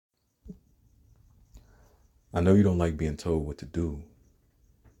I know you don't like being told what to do,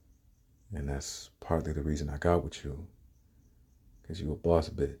 and that's partly the reason I got with you, because you a boss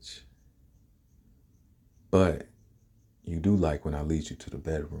bitch. But you do like when I lead you to the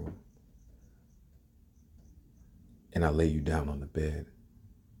bedroom and I lay you down on the bed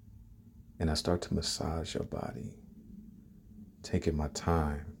and I start to massage your body, taking my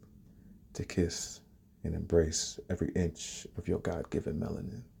time to kiss and embrace every inch of your God-given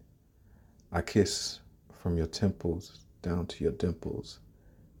melanin. I kiss from your temples down to your dimples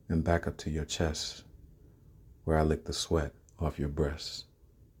and back up to your chest, where I lick the sweat off your breasts.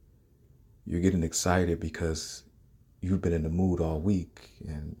 You're getting excited because you've been in the mood all week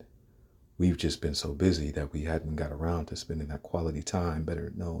and we've just been so busy that we hadn't got around to spending that quality time,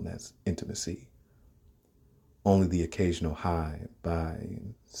 better known as intimacy. Only the occasional hi, bye,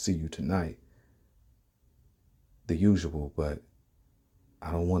 and see you tonight. The usual, but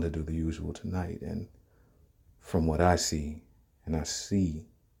I don't want to do the usual tonight. And from what I see, and I see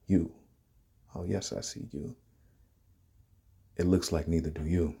you, oh yes, I see you, it looks like neither do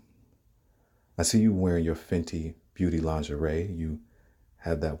you. I see you wearing your Fenty beauty lingerie. You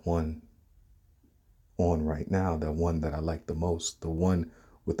have that one on right now, that one that I like the most, the one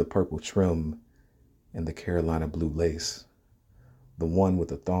with the purple trim and the Carolina blue lace, the one with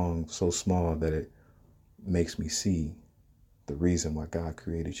the thong so small that it makes me see the reason why God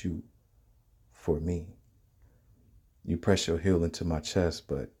created you for me. You press your heel into my chest,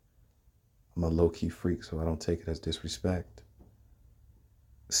 but I'm a low-key freak, so I don't take it as disrespect.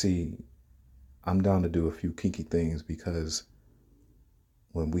 See, I'm down to do a few kinky things because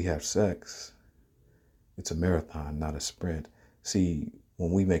when we have sex, it's a marathon, not a sprint. See,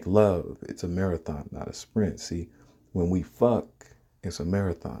 when we make love, it's a marathon, not a sprint. See, when we fuck, it's a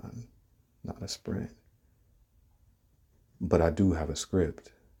marathon, not a sprint. But I do have a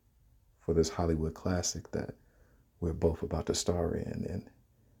script for this Hollywood classic that we're both about to star in. And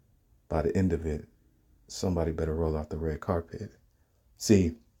by the end of it, somebody better roll out the red carpet.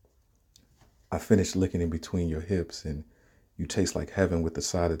 See, I finished licking in between your hips and you taste like heaven with the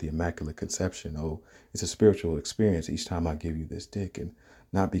side of the Immaculate Conception. Oh, it's a spiritual experience each time I give you this dick. And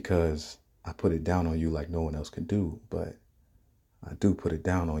not because I put it down on you like no one else can do, but I do put it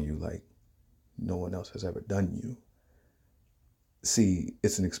down on you like no one else has ever done you. See,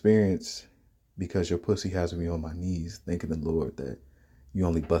 it's an experience because your pussy has me on my knees, thanking the Lord that you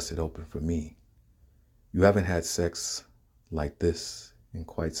only busted open for me. You haven't had sex like this in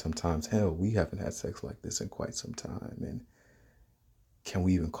quite some time. Hell, we haven't had sex like this in quite some time. And can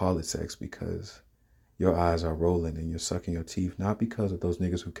we even call it sex? Because your eyes are rolling and you're sucking your teeth, not because of those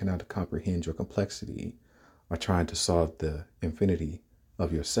niggas who cannot comprehend your complexity or trying to solve the infinity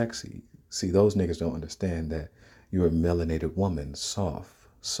of your sexy. See, those niggas don't understand that you're a melanated woman, soft,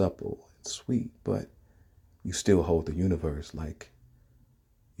 supple, and sweet, but you still hold the universe like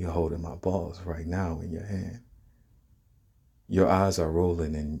you're holding my balls right now in your hand. Your eyes are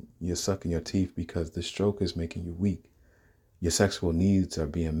rolling and you're sucking your teeth because the stroke is making you weak. Your sexual needs are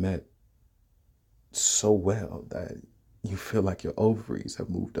being met so well that you feel like your ovaries have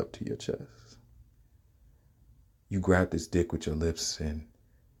moved up to your chest. You grab this dick with your lips and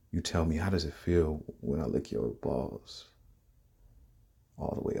you tell me, how does it feel when I lick your balls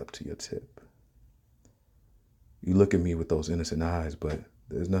all the way up to your tip? You look at me with those innocent eyes, but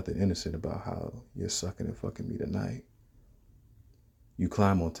there's nothing innocent about how you're sucking and fucking me tonight. You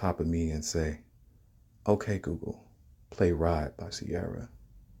climb on top of me and say, okay, Google, play Ride by Sierra.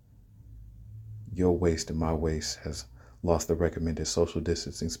 Your waist and my waist has lost the recommended social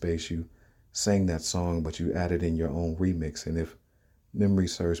distancing space. You sang that song, but you added in your own remix. And if memory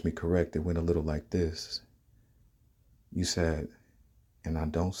serves me correct, it went a little like this. You said, and I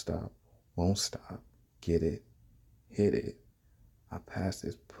don't stop, won't stop, get it, hit it. I pass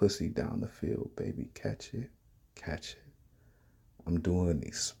this pussy down the field, baby, catch it, catch it. I'm doing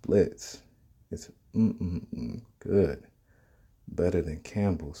these splits. It's good. Better than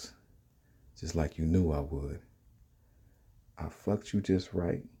Campbell's. Just like you knew I would. I fucked you just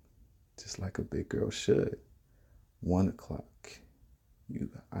right, just like a big girl should. 1 o'clock,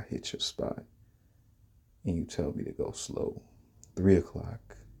 I hit your spot, and you tell me to go slow. 3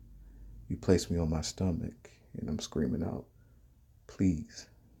 o'clock, you place me on my stomach, and I'm screaming out, please,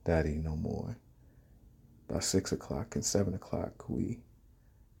 daddy, no more. By 6 o'clock and 7 o'clock, we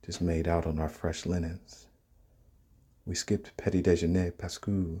just made out on our fresh linens. We skipped petit déjeuner parce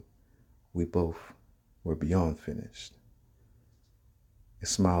que we both were beyond finished. A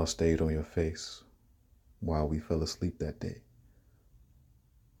smile stayed on your face while we fell asleep that day.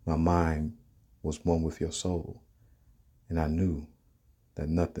 My mind was one with your soul, and I knew that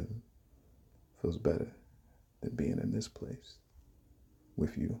nothing feels better than being in this place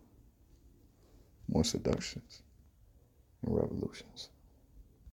with you. More seductions and revolutions.